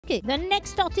UK. The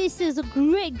next artist is a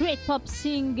great pop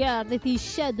singer that is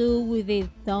Shadow with his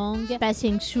song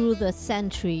Passing Through the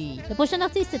Century. Le prochain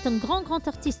artiste est un grand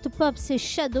artiste pop, c'est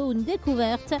Shadow, une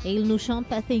découverte, et il nous chante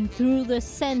Passing Through the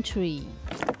Century.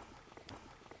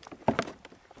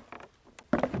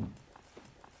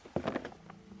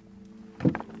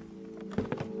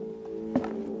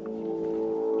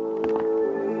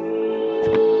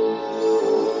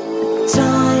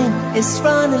 It's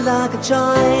running like a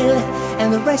child,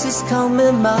 and the race is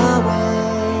coming my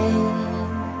way.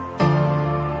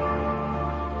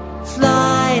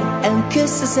 Flight and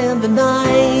kisses in the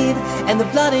night, and the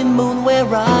bloody moon where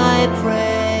I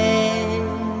pray.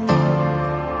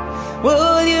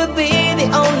 Will you be the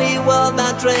only world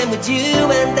I dream with you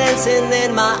and dancing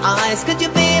in my eyes? Could you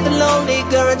be the lonely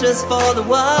girl just for the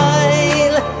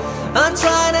while? I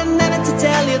tried and never to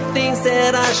tell you things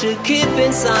that I should keep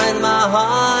inside my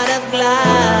heart of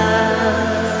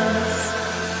glass.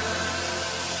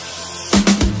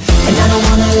 And I don't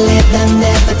wanna live and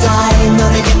never die,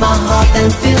 not to give my heart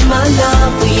and feel my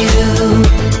love for you.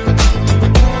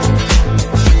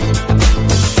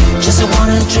 Just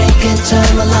wanna drink and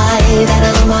turn my light, and I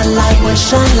know my light will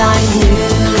shine like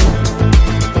new.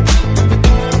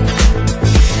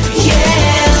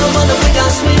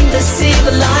 Swim to see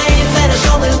the life, and I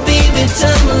sure will be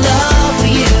eternal love for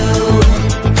you.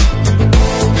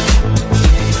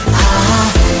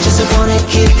 Just wanna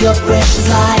keep your precious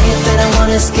life, and I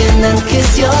wanna skin and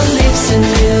kiss your lips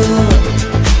anew.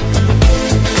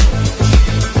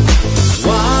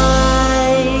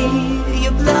 Why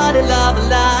you bloody love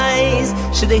lies?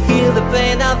 Should they heal the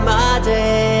pain of my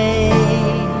day?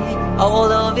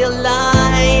 All of your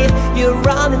life, you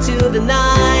run into the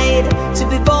night to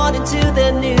be born into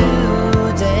the new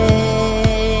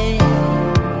day.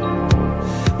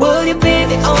 Will you be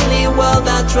the only world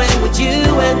I dream with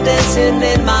you and dancing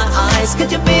in my eyes?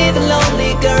 Could you be the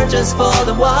lonely girl just for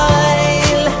the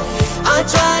while? I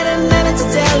tried and never to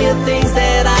tell you things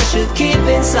that I should keep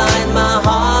inside my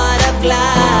heart of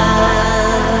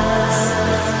glass.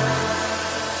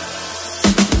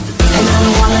 And I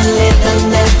don't wanna live and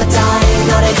never die,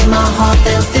 not to give my heart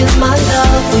and feel my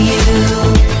love for you.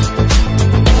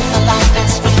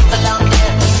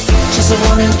 Just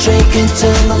wanna drink and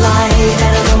turn the light,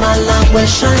 and I know my light will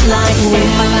shine like new.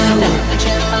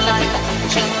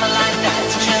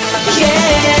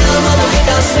 Yeah, I'm on the way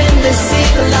down, swim to see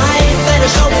the light, and I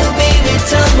sure will be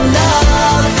eternal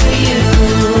love for you.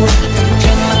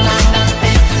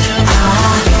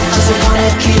 Just wanna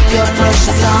keep your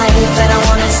precious life, and I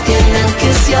wanna skin and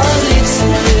kiss your lips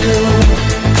anew.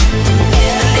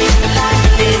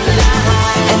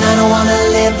 And I don't wanna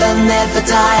live and never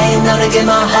die, now to give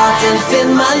my heart and feel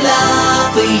my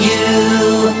love for you.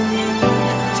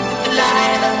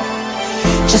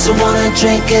 Just wanna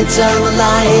drink and turn the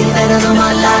light, and I know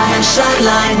my light will shine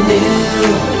like new.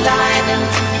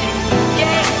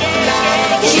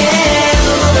 Yeah,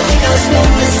 I'm on the way down, swim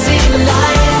to see the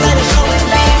light, and I sure will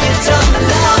be eternal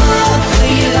love for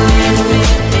you.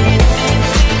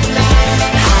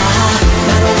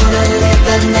 I don't wanna live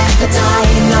and never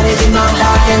die, not to give my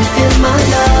heart and feel my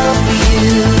love for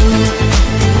you.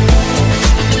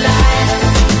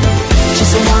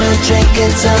 Just wanna drink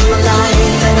and turn the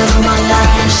light, and I know my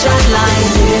light will shine like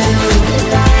new.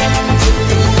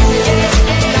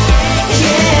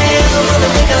 Yeah, I'm on the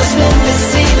way down, swim to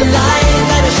see the light,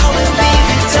 and I sure will be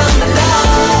eternal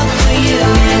love for you.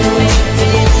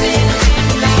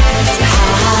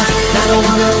 I don't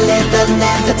wanna live and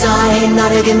never die, not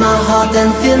to give my heart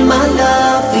and feel my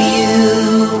love for you.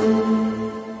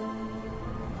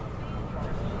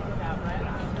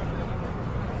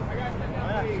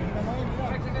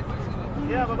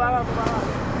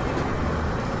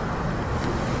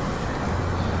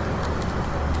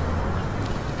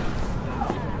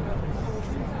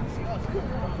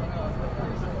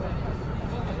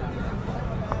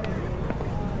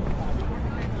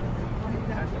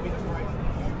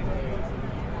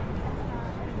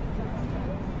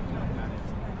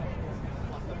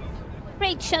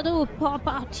 Great Shadow pop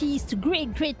artist,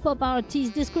 great pop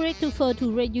artist, discovered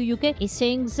to Radio UK et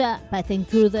sings Passing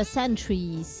Through the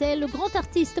Century. C'est le grand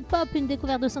artiste pop, une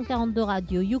découverte de 140 de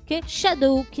Radio UK,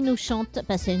 Shadow, qui nous chante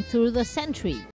Passing Through the Century.